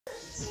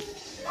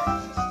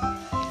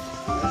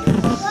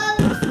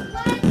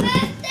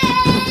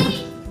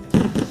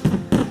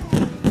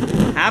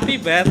Happy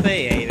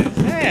birthday, Aidan.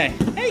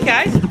 Hey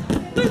guys,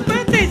 whose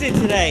birthday is it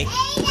today?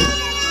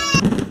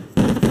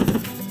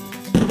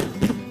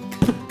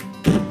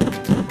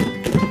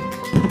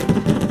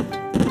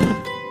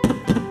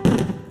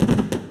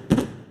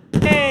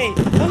 Hey,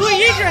 who are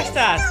you dressed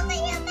as?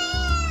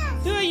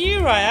 Who are you,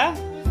 Raya?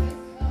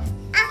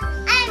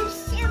 I'm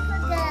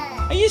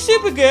Supergirl. Are you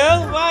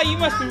Supergirl? Wow, you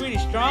must be really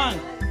strong.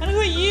 And who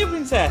are you,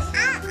 Princess?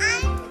 I'm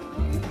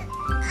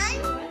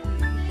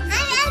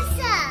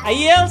Elsa. Are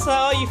you Elsa?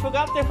 Oh, you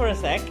forgot there for a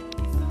sec.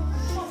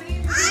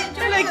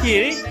 Hello,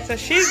 cutie. So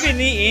she's been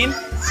eating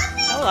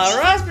a lot of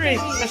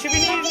raspberries. So she's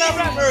been eating no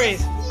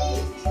blackberries.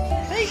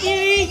 Hey,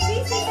 cutie.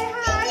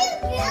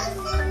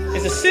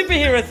 It's a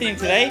superhero theme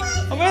today.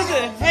 Oh, where's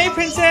it? Hey,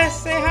 Princess.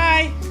 Say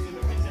hi.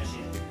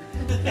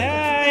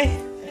 Hi.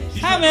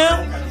 Hi, Mil.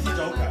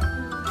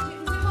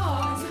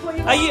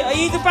 Are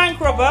you the bank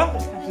robber?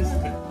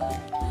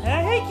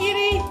 Hey,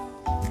 cutie.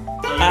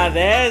 Ah,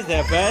 there's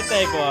the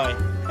birthday boy.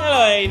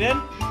 Hello,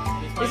 Aidan.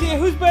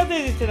 Whose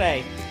birthday is it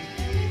today?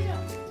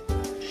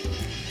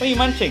 What are you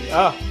munching?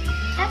 Oh.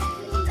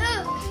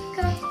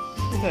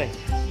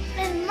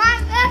 It's my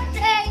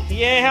birthday.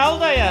 Yeah, how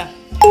old are you?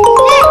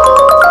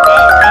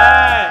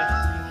 Alright.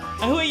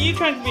 And who are you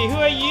trying to be? Who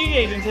are you,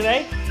 Aidan,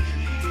 today?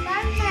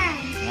 Spider-Man.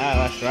 Oh,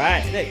 that's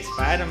right. Look,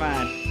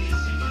 Spider-Man.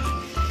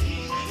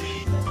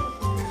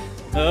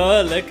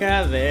 Oh, look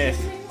at this.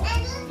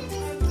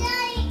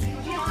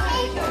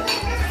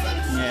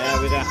 Yeah,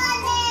 we got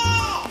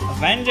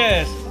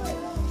Avengers.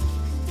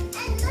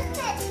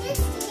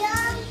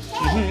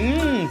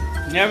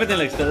 Everything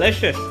looks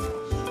delicious.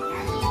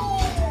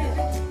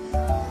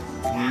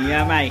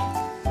 Yummy.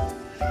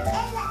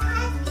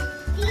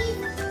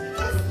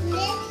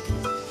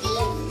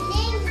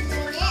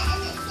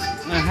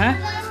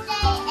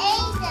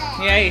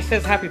 Yeah, it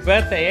says happy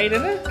birthday,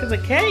 Aidan. Look at the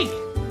cake.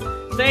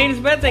 It's Aidan's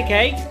birthday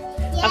cake.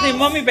 Yes. I think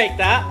Mummy baked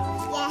that.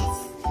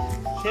 Yes.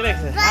 She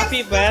looks a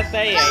happy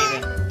birthday,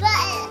 Aidan.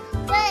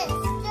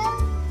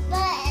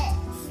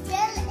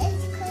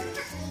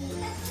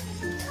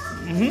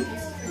 Still it's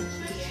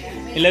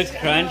crunchy. It looks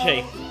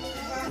crunchy.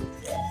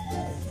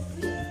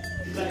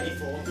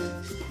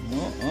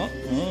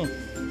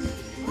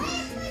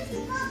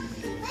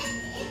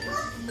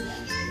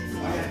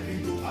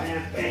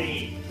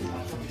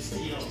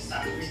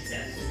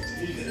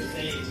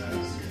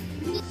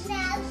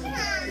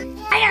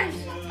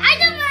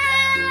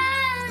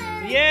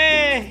 Spider-Man!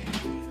 Yay!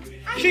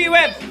 Shoot your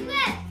web! Do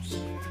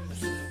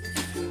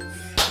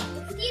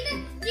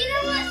you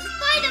know what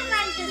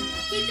Spider-Man does?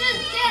 He does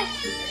this.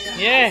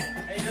 Yeah.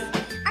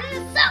 And the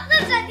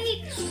suckers that he...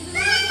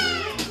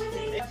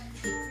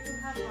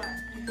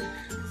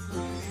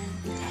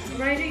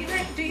 Right,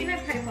 do you know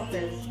Pet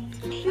Poppers?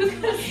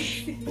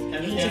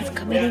 Aidan's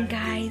coming in,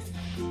 guys.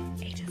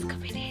 Aidan's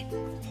coming in.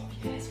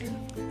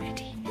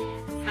 Ready?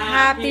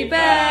 Happy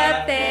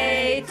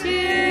birthday to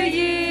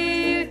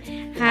you.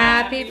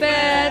 Happy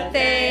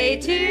birthday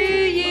to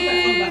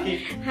you.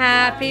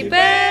 Happy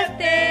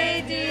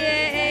birthday,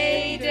 dear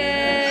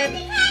Aidan.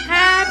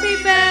 Happy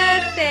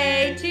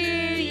birthday to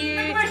you.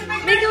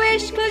 Make a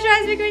wish. Close your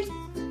eyes. Make a wish.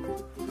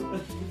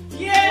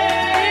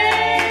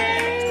 Yay!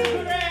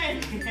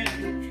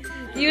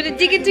 You want to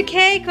dig into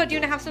cake or do you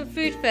want to have some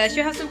food first?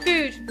 You have some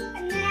food.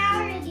 And I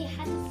already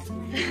had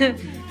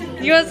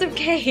some. You want some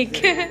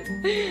cake?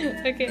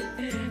 Okay.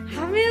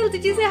 Hamil,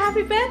 did you say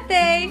happy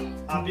birthday?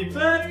 Happy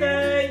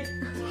birthday!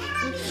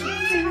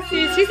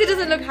 Susie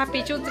doesn't look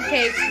happy. She wants some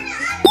cake.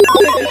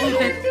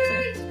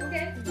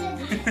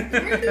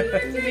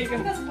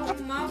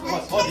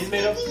 What is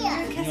made of? You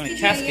want a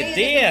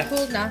cascadilla?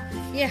 Cool now.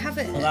 Yeah, have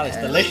it. Oh, that looks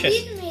delicious.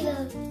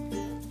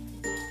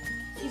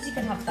 Susie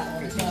can have that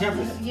one as well.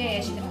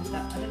 Yeah, she can have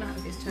that. I don't know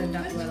if it's turned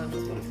out well on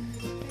this one.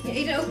 Yeah,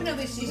 Aidan, open up.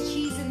 It's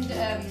cheese and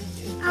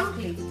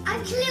broccoli. I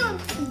actually want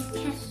some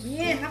cascadillas.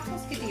 Yeah, have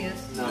cascadillas.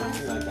 No, I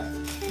like that.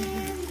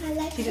 I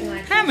like She didn't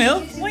like it.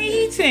 Hamil, what are you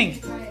eating?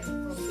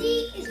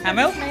 See, it's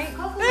Hamil?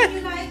 Coco, what do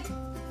you like?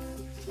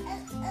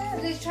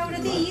 Let's try one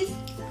of these.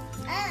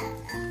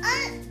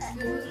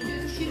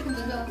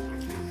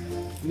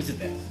 Let me sit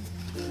there.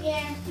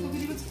 yeah.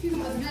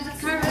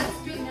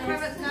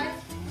 Carrots, guys.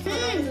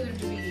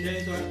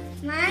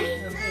 Mine?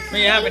 What are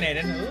you having,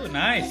 Aidan? Ooh,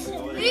 nice.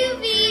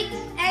 Movie,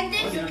 and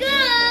it's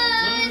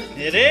good.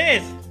 It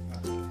is.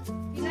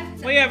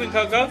 What are you having,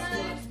 Coco?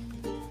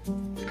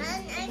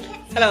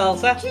 Hello,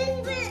 Elsa. You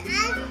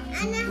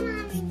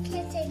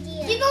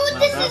know what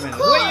this is What are you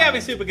called?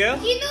 having, Supergirl?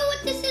 You know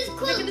what this is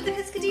called? With the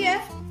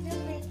cascadilla.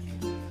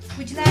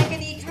 Would you like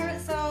any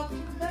carrots or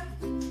cucumber?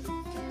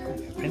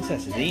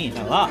 Princess is eating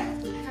a lot.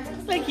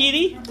 Hi,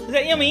 cutie. Is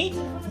that yummy?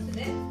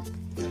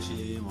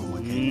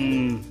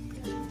 Mmm.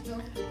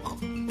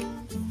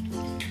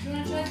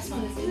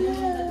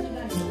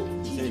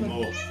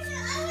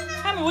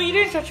 Hamil, what are you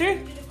doing, Chachu?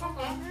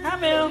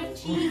 Hamil.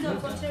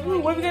 Ooh,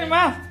 what have you got in your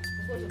mouth?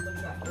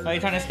 Oh,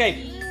 you're trying to escape?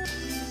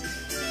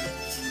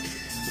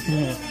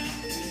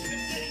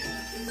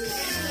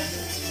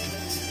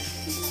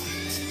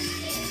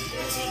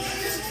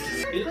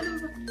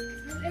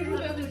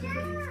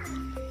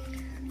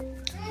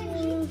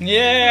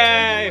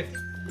 Yay!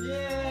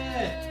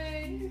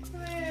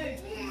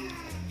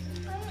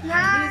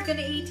 Who's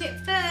gonna eat it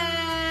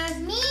first?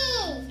 Me.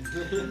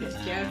 Just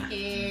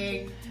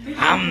joking.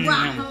 Wow,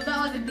 Wow, that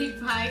was a big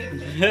bite.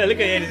 look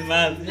at Aidan's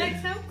mouth.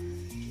 Next up.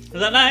 Was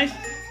that nice?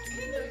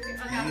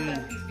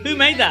 Who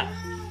made that?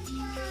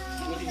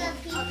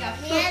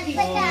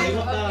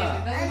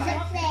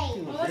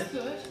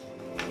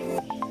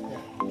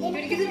 You want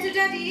to give it to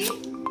Daddy? You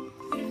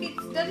want to feed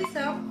Daddy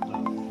some?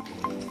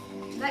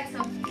 Like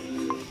some?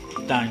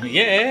 Dang,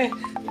 yeah.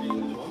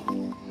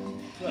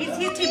 He's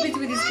too busy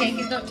with his cake,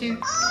 he's not too.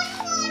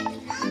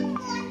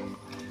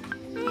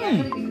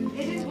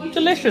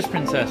 Delicious,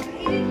 princess.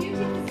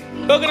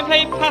 We're going to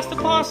play pass the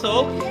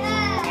parcel?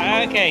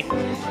 Okay.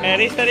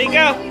 Ready, steady,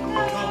 go.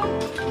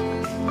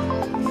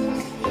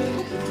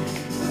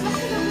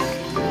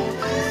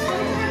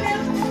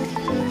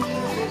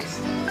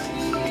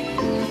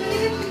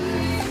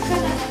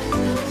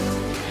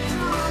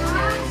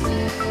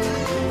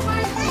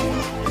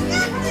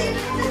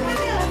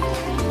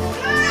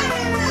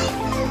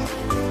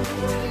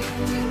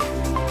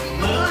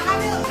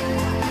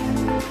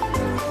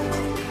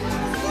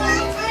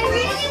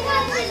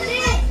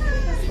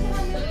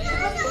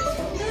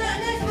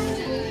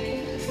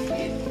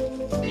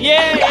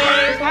 Yay,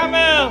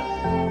 Camel!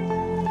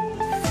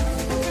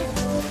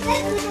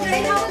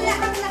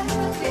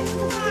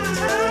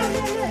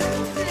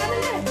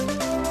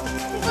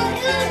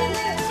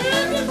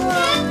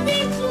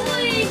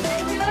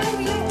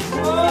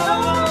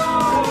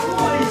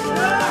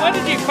 What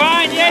did you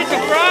find? Yeah, it's a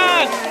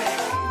frog!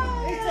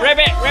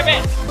 Rabbit,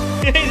 rabbit!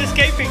 He's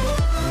escaping.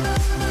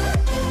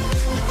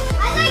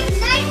 I like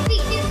night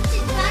because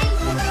it's nice.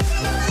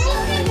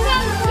 Walking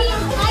around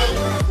being light.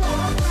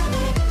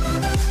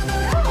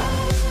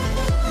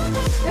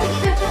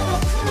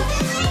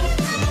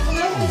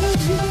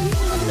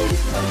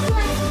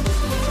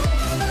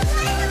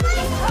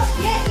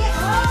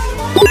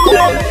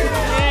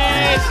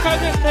 Yay, it's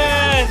Coco's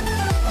turn!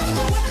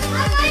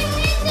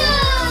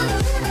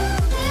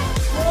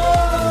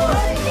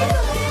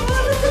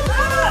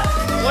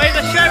 Wait,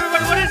 let's show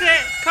everyone, what is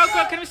it?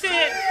 Coco, can we see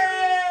it?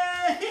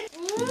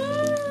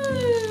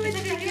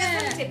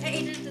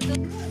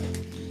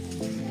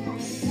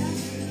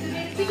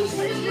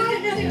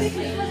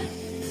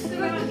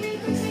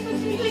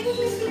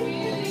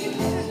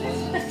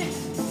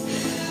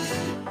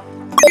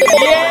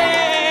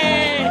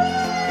 Yay!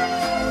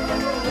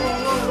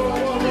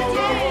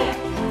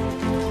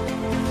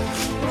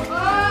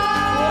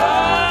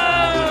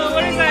 Oh,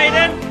 what is that,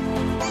 Aidan?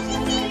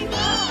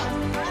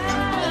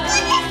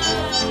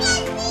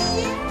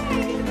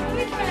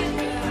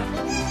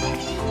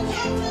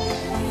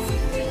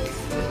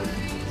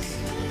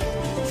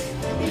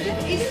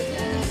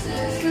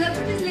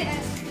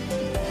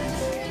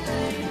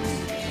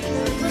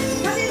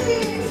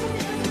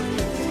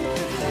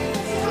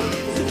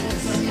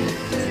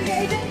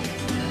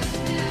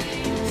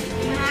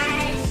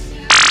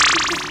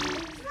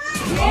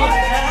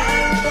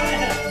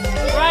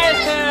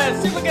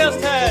 Supergirl's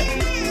turn.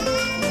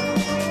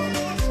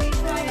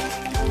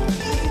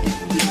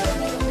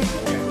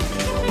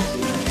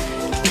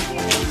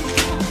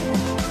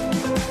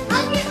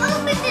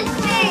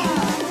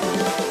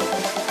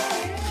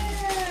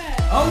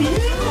 Oh yeah!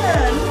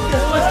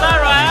 What's that,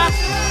 Raya?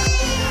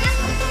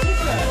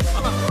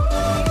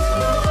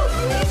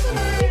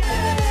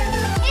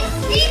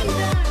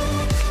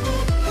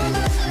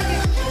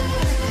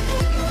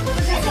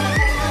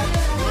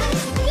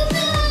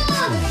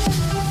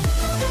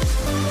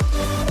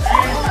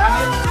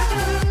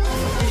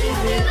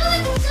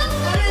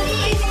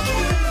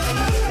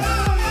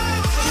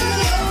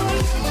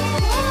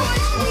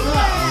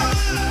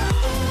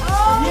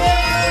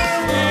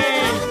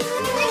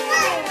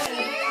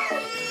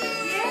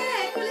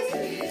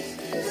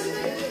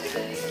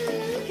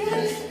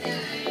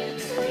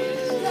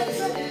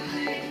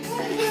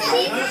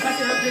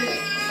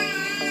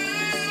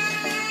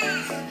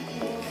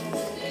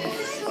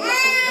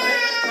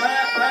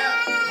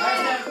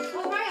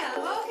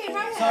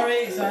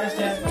 Sorry,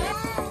 Steph.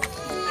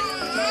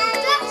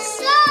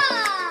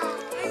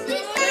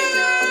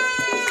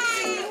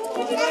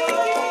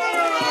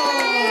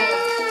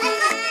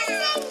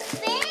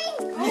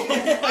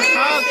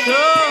 Oh,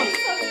 cool.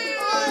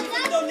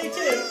 You don't need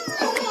to.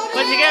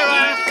 What'd you get,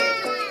 Raya?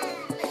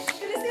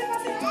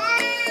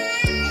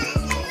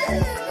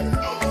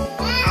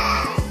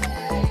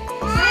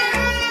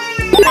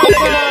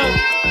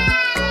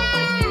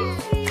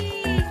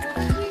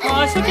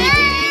 Oh, it's a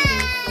biggie.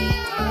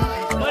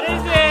 What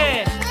is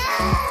it?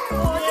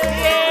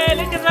 Yeah,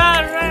 look at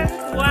that.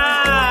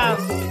 Wow.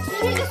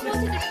 She just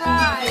wanted to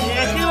try.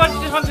 Yeah, she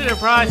just wanted a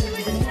prize.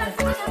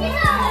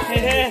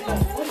 Yeah.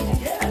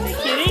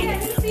 Kitty,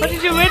 what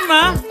did you win,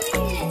 Ma?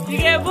 You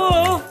get a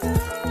ball?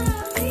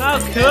 Oh,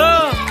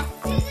 cool.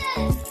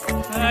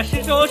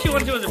 All she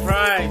wanted was a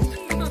prize.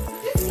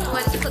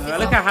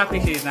 Look how happy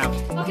she is now.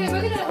 Okay,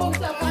 we're gonna also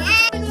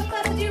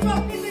do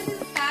rock, paper,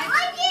 scissors, tag. I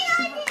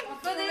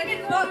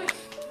did.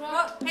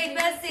 Rock,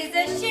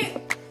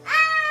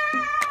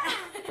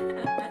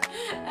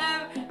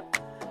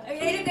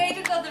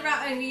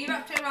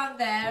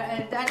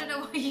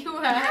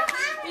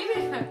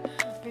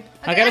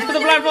 Okay, let's put the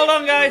blindfold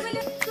on, guys.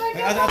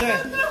 Wait, I'll do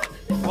it.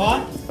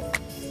 One.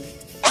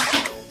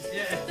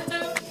 Yeah.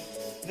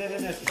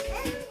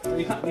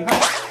 You can't.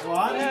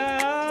 One.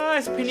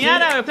 It's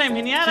pinyata. We're playing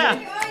pinyata.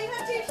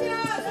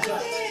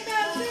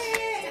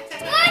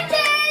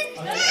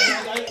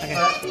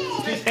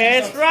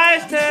 It's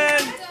Ryan's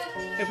turn.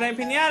 We're playing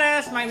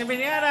pinyata. Smack the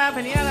pinyata.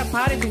 Pinyata.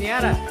 Party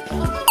pinyata.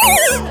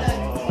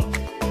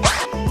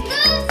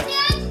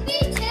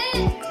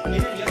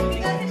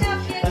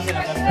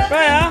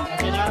 Raya.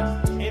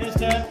 Aidan's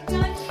turn.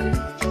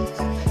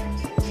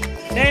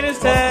 Aidan's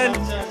turn.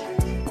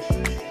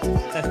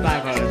 Let's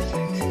blindfold him.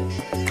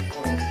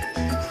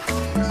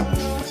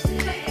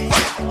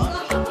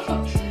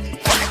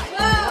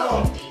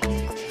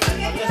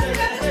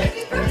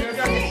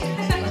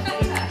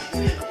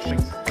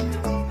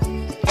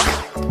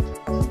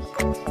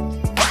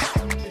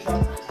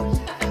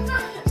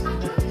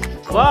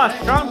 Wow,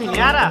 strong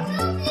piñata.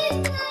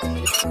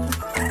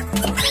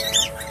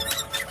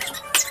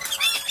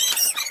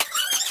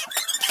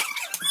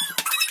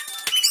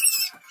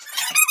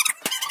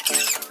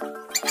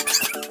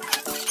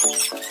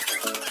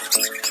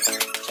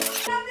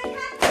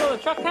 Oh,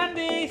 truck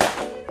candies.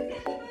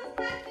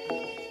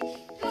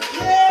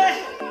 Yeah.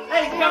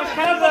 Hey, come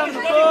count them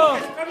before.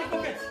 Grab your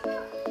buckets.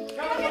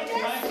 Grab your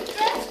buckets, Ryan.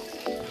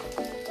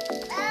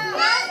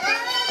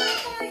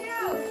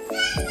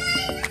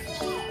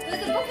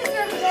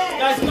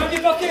 Guys, grab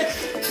your buckets.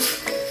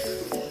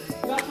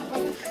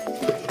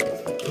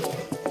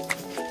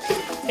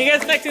 You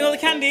guys collecting all the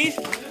candies?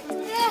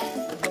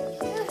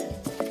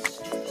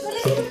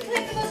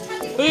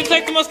 Who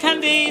collect the most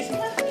candies?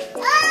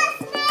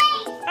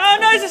 Oh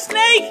no, it's a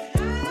snake!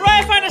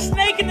 Right, I found a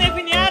snake in the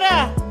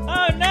piñata!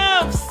 Oh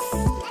no!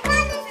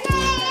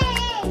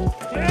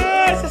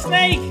 Yeah, it's a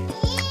snake!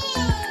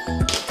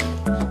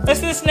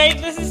 Listen to the snake,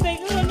 listen to the snake!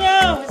 Oh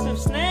no, it's a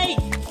snake!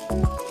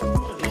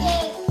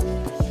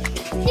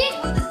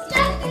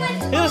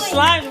 There's a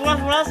slime, what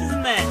else is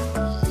in there?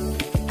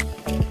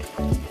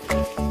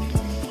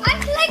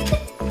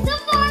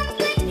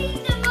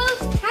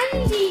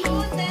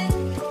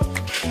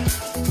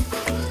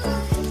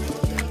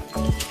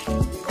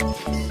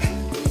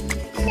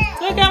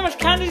 Look how much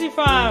candies you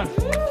found!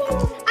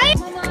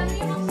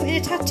 Put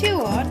your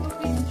tattoo on?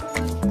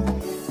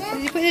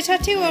 Did you put your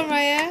tattoo on,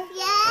 Raya?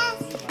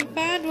 Yes. You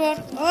found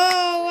one.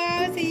 Oh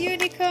wow, it's a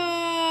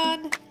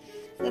unicorn!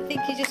 I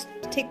think you just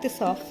take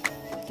this off,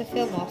 the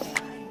film off.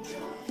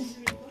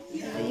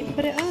 And then you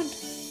put it on.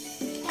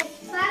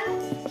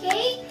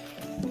 Cake?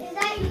 Is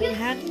that In your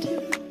hand.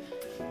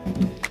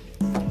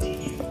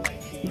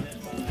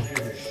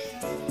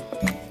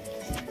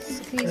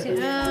 Squeeze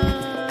it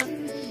out.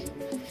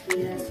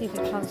 Yeah, see if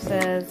it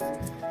transfers.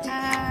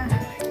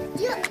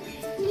 You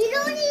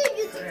don't need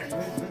to.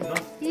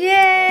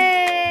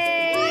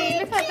 Yay!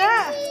 Look at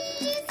that!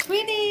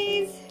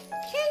 Twinnies!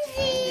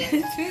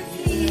 Twinsies!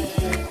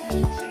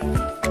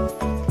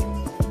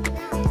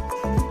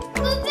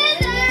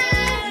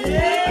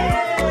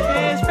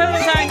 It's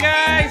present time,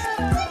 guys!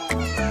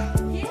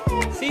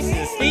 Cece's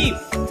asleep.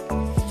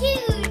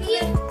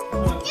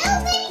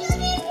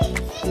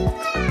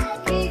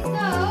 Okay, so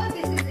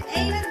this is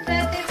Aidan's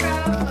birthday from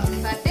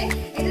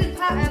Aidan's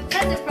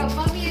present from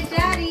Mommy and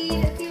Daddy.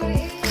 Let's see what it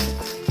is.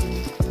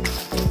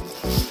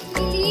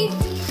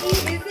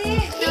 Is it?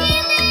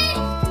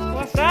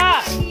 What's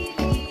that?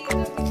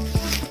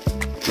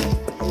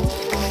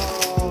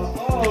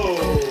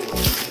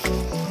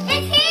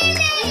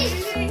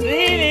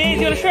 Heelys!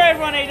 You want to show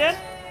everyone, Aidan?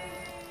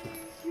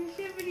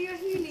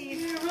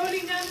 You're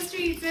rolling down the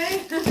street, eh?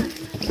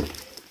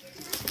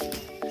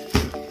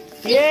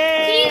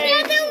 Yay! These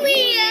are the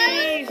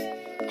wheels,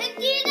 and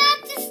you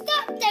have to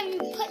stop them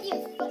and put your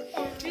foot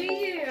down. Do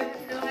you? I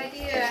have no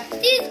idea.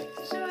 These,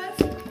 Show us.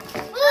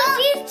 oh,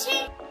 these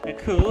chicks. They're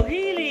cool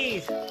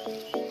Heelys.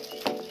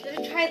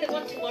 Let's try the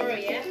one tomorrow,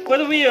 yeah? Where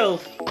are the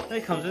wheels?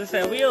 They come with a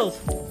set of wheels.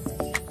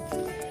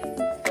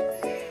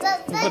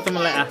 We'll put them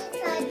on later.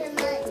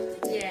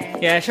 Yeah.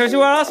 Yeah, show us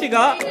what else we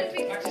got.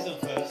 Taxi's on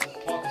first.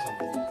 Park us on.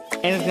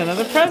 And it's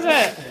another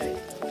present.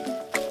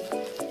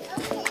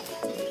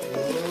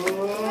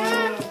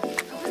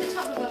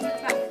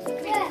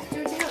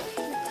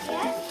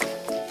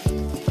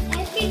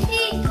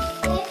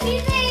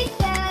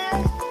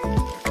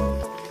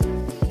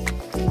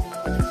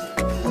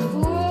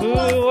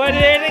 Ooh, what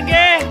did Aidan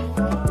get?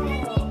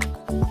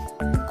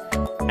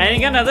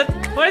 Aidan got another.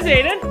 What is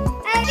Aidan?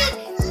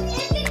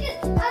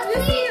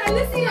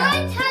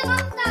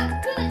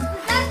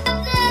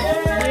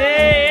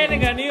 Yay, Aidan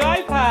got a new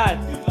iPad.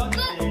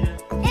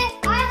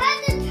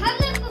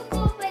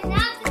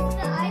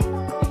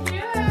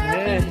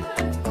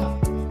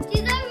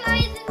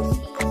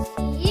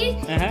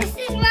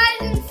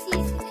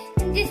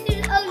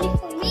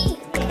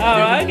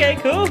 Alright, okay,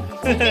 cool.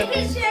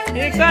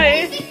 You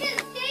excited?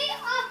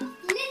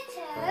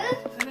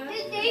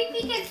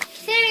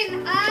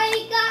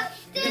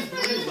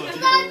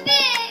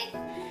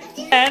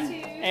 And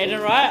Aidan,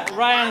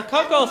 Ryan and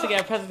Coco also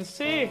get presents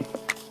too. There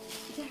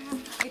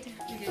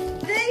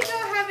you go,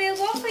 Hamil.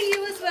 One for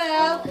you as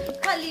well.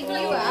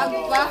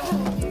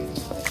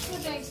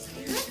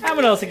 I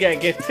would also get a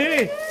gift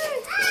too.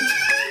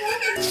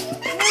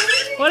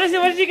 What is it?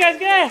 What did you guys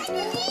get?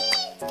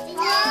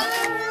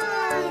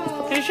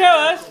 Can you show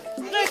us?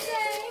 Look.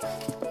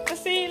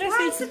 Let's see. Let's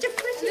see. Such a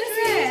pretty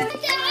dress.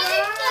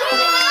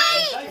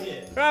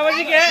 Right, what did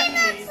you get?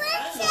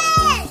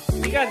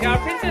 You guys got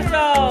princess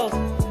dolls.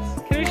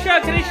 Can you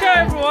show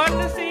everyone?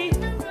 Let's see.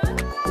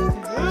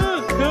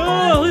 Ooh,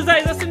 cool. Who's that?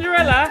 Is that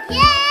Cinderella?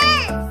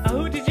 Yes.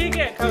 Who did you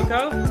get,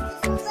 Coco?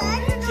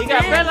 You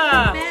got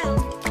Bella.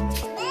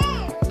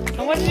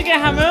 And what did you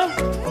get, Hamil?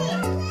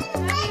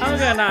 Hamil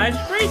got a nice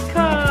race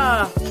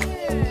car.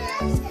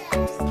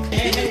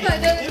 Hey, you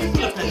open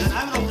a present. I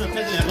haven't opened a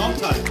present in a long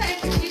time.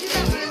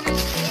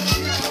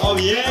 Oh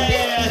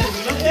yeah!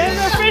 There's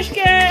a fish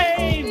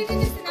game.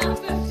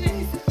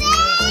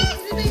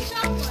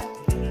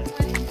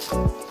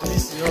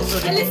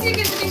 Unless you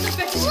get the big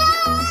competition.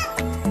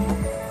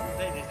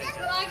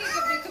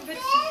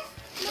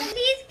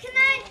 Please, can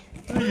I?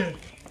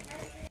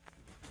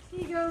 Here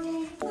you go.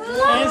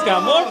 And he's got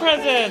more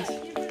presents.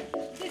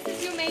 This is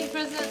your main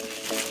present.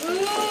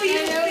 Oh,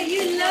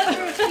 you love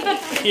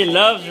roast. He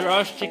loves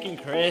roast chicken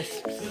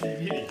crisps.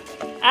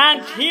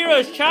 And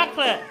Heroes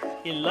chocolate.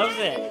 He loves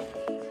it.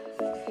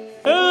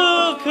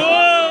 Oh,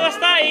 cool. What's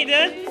that,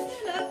 Aidan?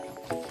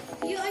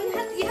 You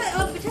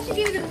had Patricia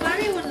gave you the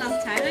Mario one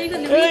last time. Now you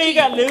got Luigi. Oh, you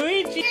got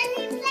Luigi.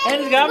 And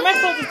he's got a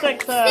metal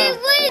detector.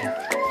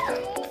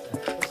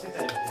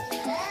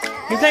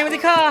 You playing with the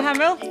car,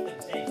 Hamil?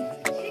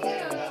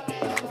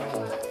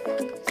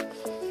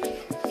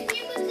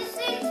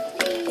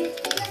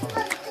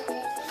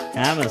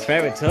 Hamil's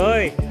favourite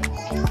toy.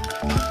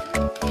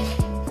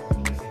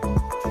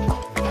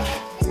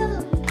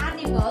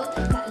 Animal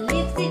that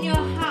lives in your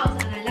house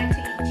and I like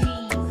to eat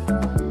cheese.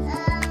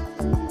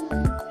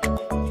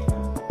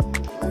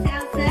 What's the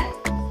answer?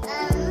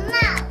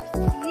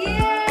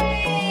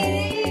 Yay!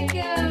 There you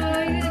go.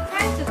 You're gonna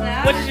prize for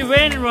that. What did you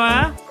win,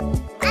 Roya?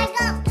 I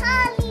got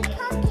Polly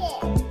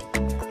Pocket.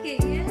 Okay,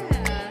 yeah.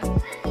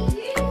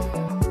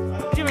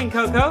 What did you win,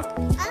 Coco? A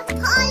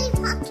Polly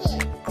Pocket.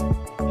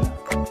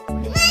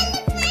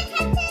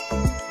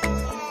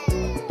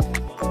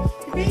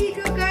 There you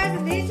go, guys.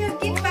 And there's your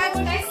gift bag.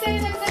 Nice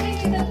saying I'm sending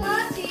you the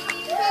party.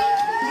 Even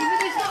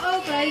though it's not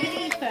over, you're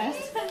gonna eat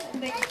first. I'm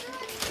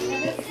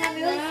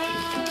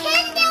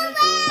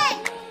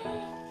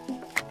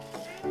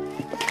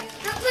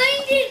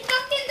putting these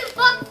back in the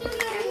box.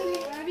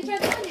 Have you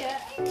tried that one yet?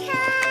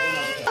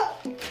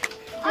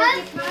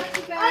 Party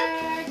bag.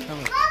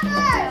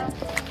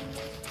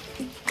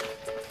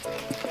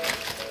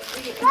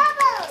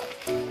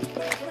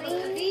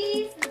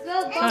 These as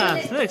well. Ah,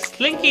 look,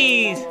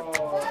 Slinkies.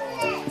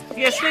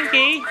 You got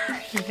Slinky.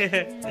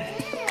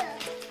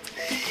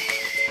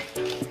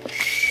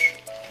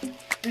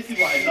 This is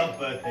why I love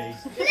birthdays.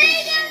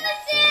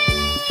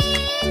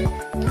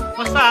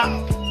 What's that?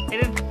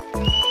 Aidan?